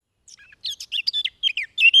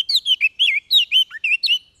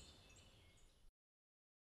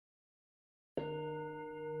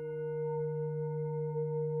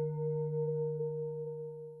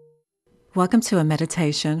Welcome to a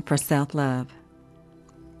meditation for self-love.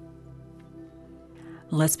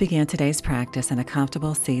 Let's begin today's practice in a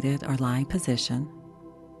comfortable seated or lying position.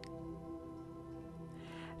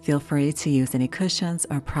 Feel free to use any cushions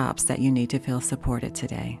or props that you need to feel supported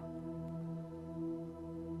today.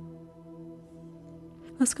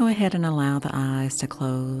 Let's go ahead and allow the eyes to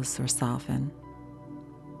close or soften.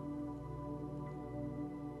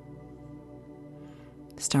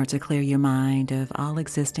 Start to clear your mind of all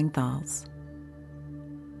existing thoughts.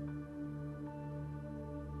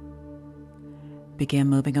 Begin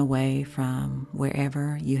moving away from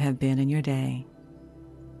wherever you have been in your day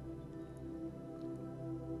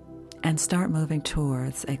and start moving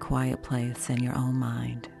towards a quiet place in your own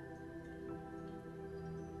mind.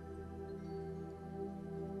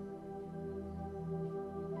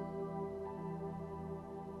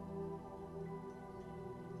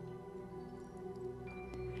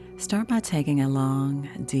 Start by taking a long,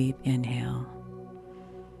 deep inhale,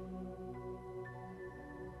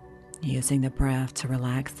 using the breath to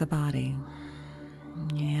relax the body,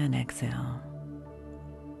 and exhale.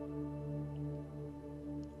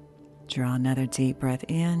 Draw another deep breath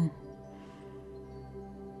in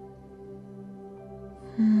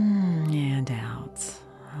and out,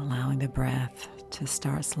 allowing the breath to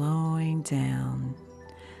start slowing down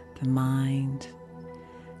the mind,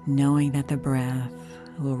 knowing that the breath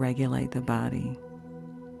will regulate the body.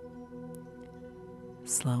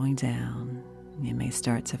 Slowing down, you may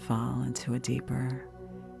start to fall into a deeper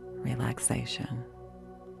relaxation.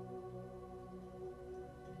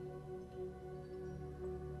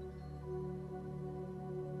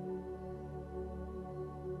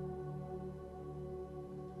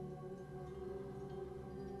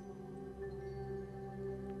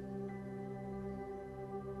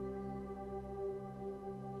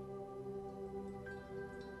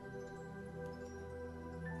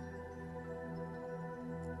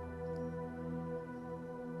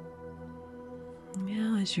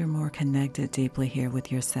 Now, as you're more connected deeply here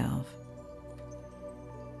with yourself,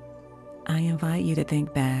 I invite you to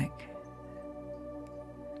think back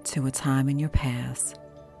to a time in your past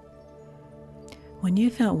when you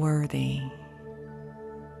felt worthy,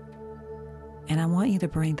 and I want you to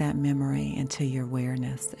bring that memory into your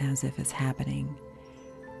awareness as if it's happening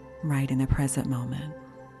right in the present moment.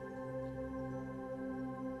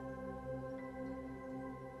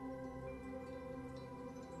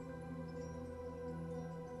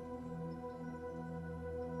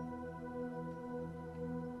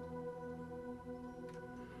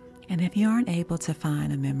 And if you aren't able to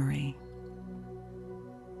find a memory,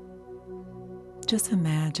 just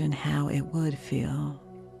imagine how it would feel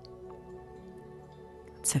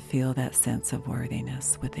to feel that sense of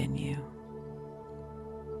worthiness within you.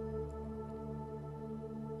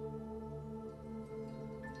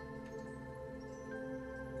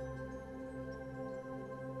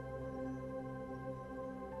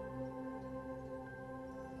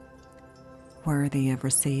 Worthy of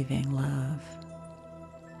receiving love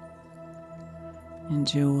and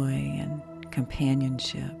joy and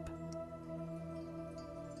companionship,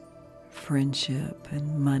 friendship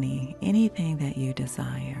and money, anything that you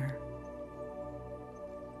desire.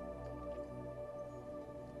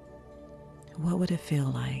 What would it feel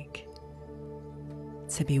like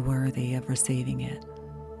to be worthy of receiving it?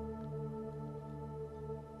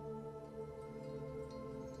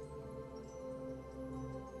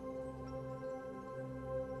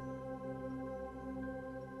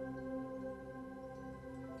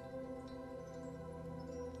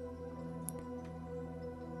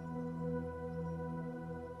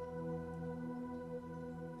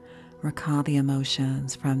 Recall the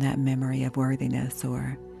emotions from that memory of worthiness,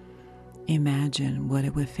 or imagine what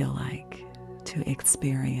it would feel like to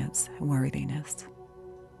experience worthiness.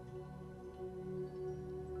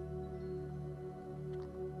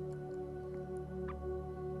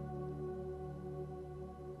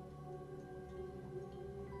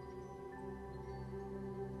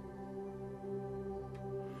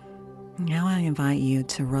 Now I invite you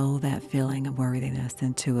to roll that feeling of worthiness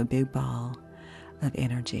into a big ball of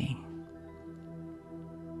energy.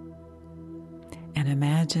 And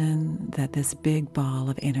imagine that this big ball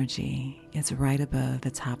of energy is right above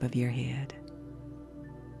the top of your head.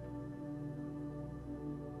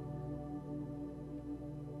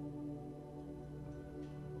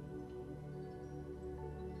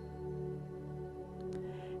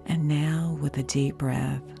 And now, with a deep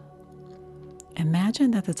breath,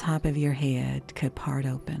 imagine that the top of your head could part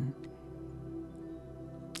open,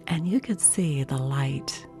 and you could see the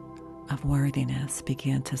light of worthiness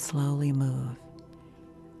begin to slowly move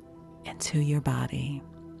into your body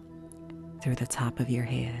through the top of your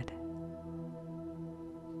head.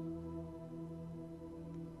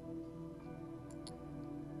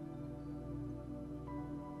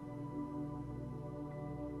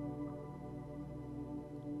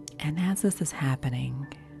 And as this is happening,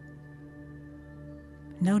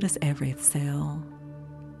 notice every cell,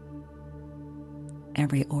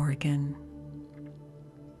 every organ,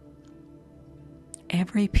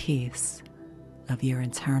 every piece of your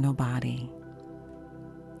internal body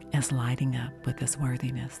is lighting up with this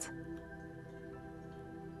worthiness.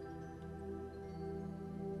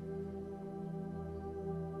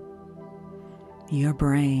 Your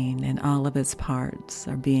brain and all of its parts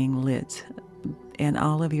are being lit, and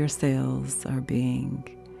all of your cells are being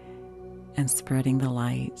and spreading the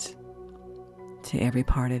light to every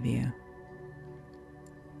part of you.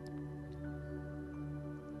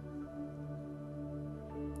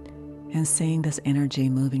 And seeing this energy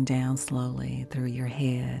moving down slowly through your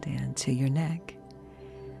head and to your neck,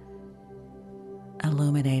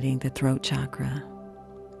 illuminating the throat chakra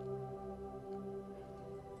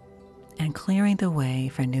and clearing the way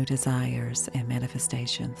for new desires and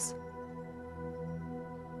manifestations.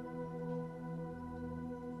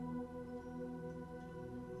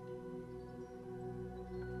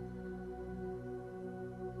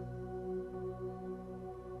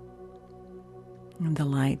 And the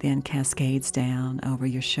light then cascades down over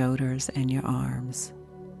your shoulders and your arms,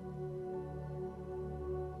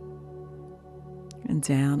 and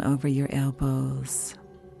down over your elbows,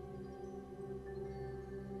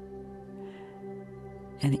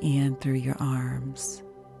 and in through your arms,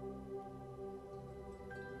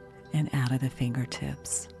 and out of the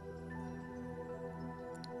fingertips.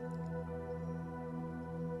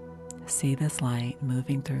 See this light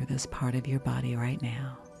moving through this part of your body right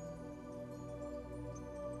now.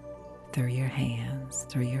 Through your hands,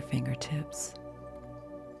 through your fingertips.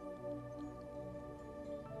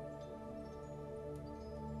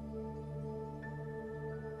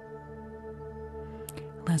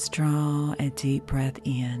 Let's draw a deep breath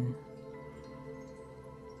in,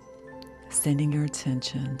 sending your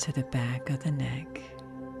attention to the back of the neck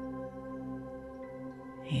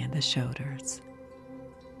and the shoulders.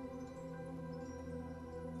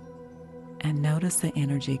 And notice the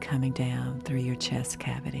energy coming down through your chest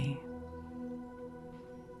cavity.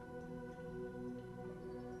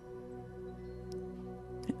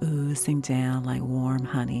 Oozing down like warm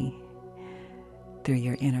honey through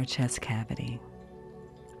your inner chest cavity.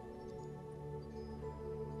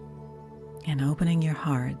 And opening your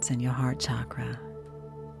hearts and your heart chakra.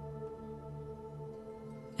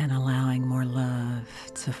 And allowing more love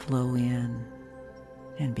to flow in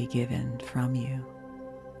and be given from you.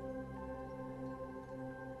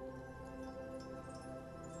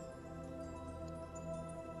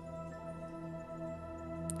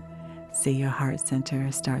 See your heart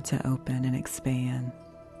center start to open and expand.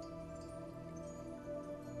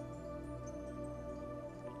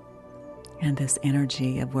 And this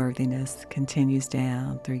energy of worthiness continues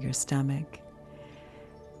down through your stomach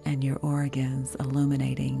and your organs,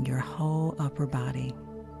 illuminating your whole upper body.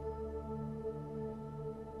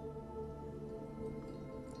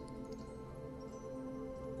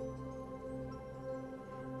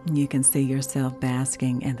 You can see yourself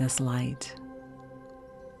basking in this light,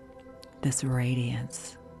 this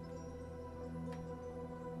radiance,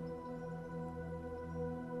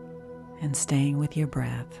 and staying with your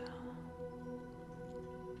breath.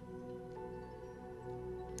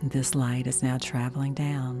 This light is now traveling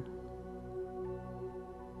down,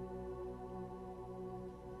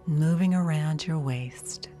 moving around your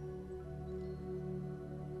waist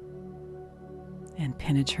and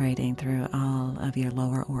penetrating through all of your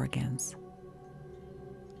lower organs.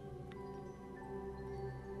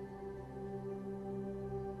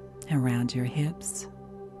 Around your hips,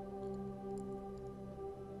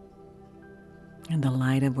 and the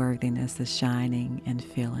light of worthiness is shining and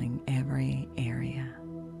filling every area,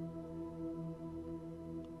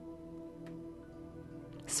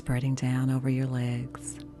 spreading down over your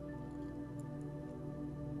legs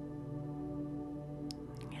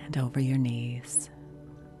and over your knees,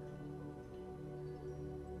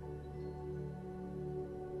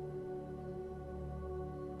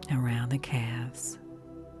 around the calves,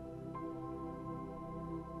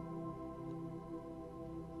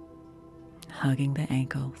 hugging the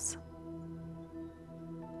ankles,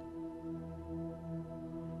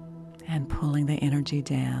 and pulling the energy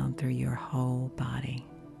down through your whole body.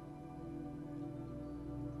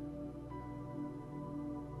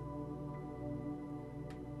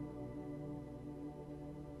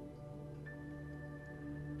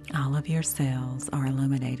 All of your cells are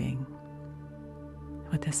illuminating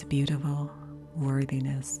with this beautiful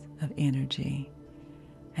worthiness of energy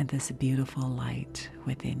and this beautiful light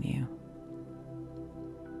within you.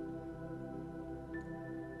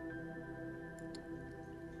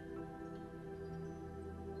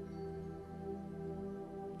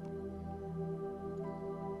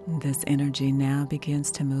 This energy now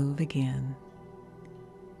begins to move again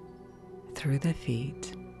through the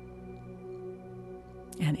feet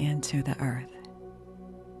and into the earth.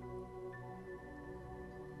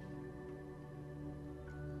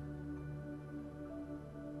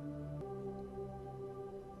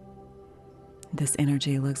 This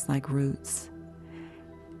energy looks like roots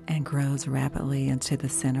and grows rapidly into the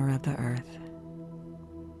center of the earth.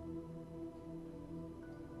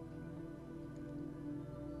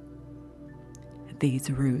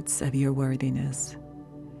 These roots of your worthiness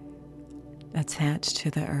attach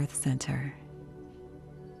to the earth center,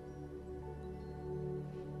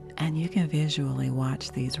 and you can visually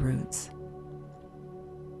watch these roots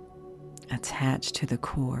attach to the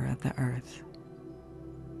core of the earth.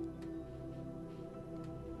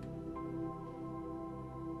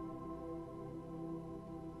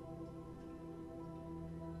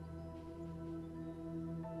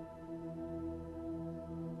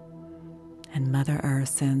 And Mother Earth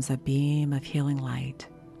sends a beam of healing light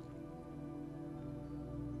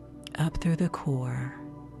up through the core,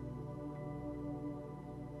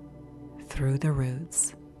 through the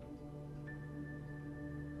roots,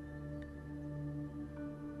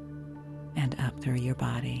 and up through your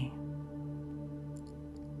body,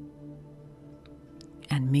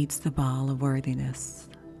 and meets the ball of worthiness,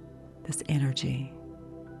 this energy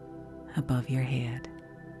above your head.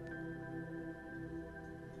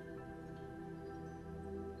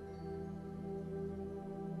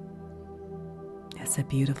 It's a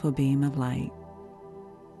beautiful beam of light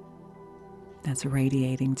that's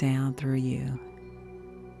radiating down through you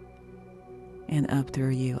and up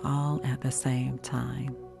through you all at the same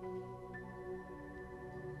time.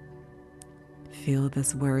 Feel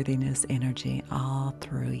this worthiness energy all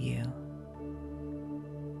through you,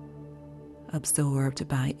 absorbed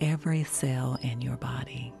by every cell in your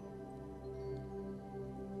body.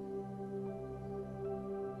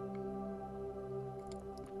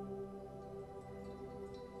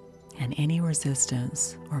 And any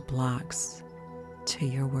resistance or blocks to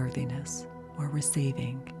your worthiness or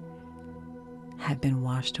receiving have been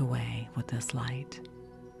washed away with this light.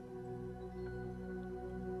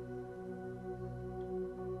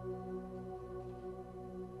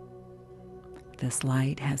 This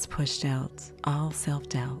light has pushed out all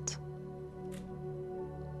self-doubt,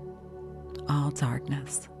 all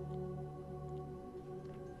darkness.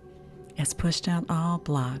 It's pushed out all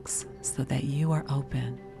blocks so that you are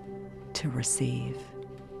open to receive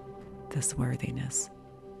this worthiness.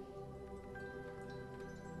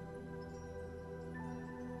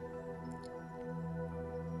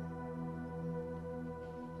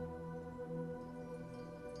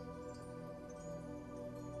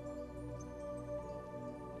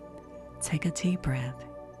 Take a deep breath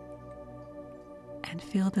and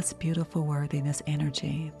feel this beautiful worthiness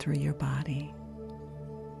energy through your body,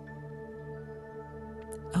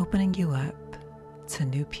 opening you up to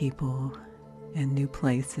new people and new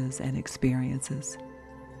places and experiences.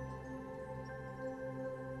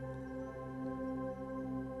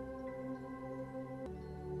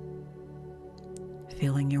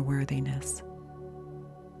 Feeling your worthiness,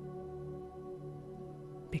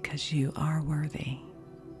 because you are worthy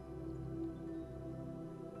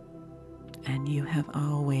and you have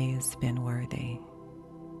always been worthy.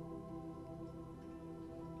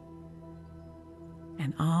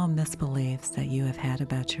 And all misbeliefs that you have had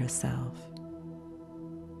about yourself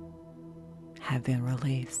have been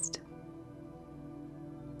released.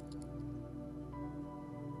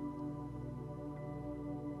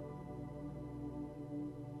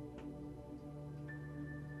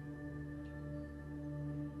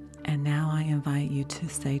 And now I invite you to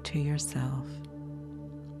say to yourself,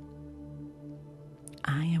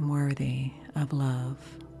 I am worthy of love.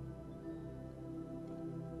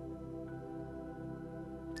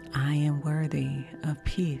 I am worthy of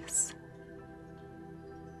peace.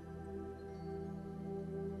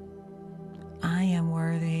 I am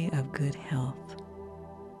worthy of good health.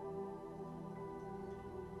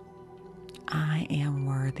 I am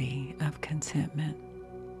worthy of contentment.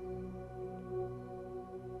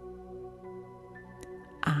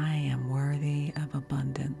 I am worthy of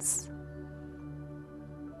abundance.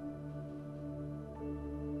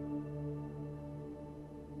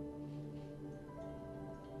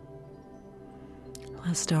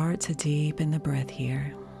 Let's start to deepen the breath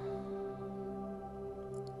here.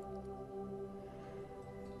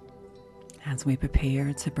 As we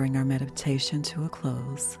prepare to bring our meditation to a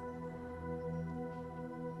close,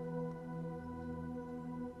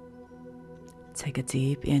 take a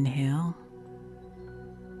deep inhale.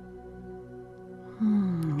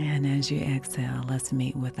 And as you exhale, let's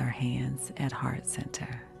meet with our hands at heart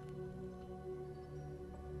center.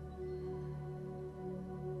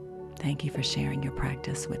 Thank you for sharing your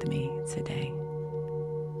practice with me today.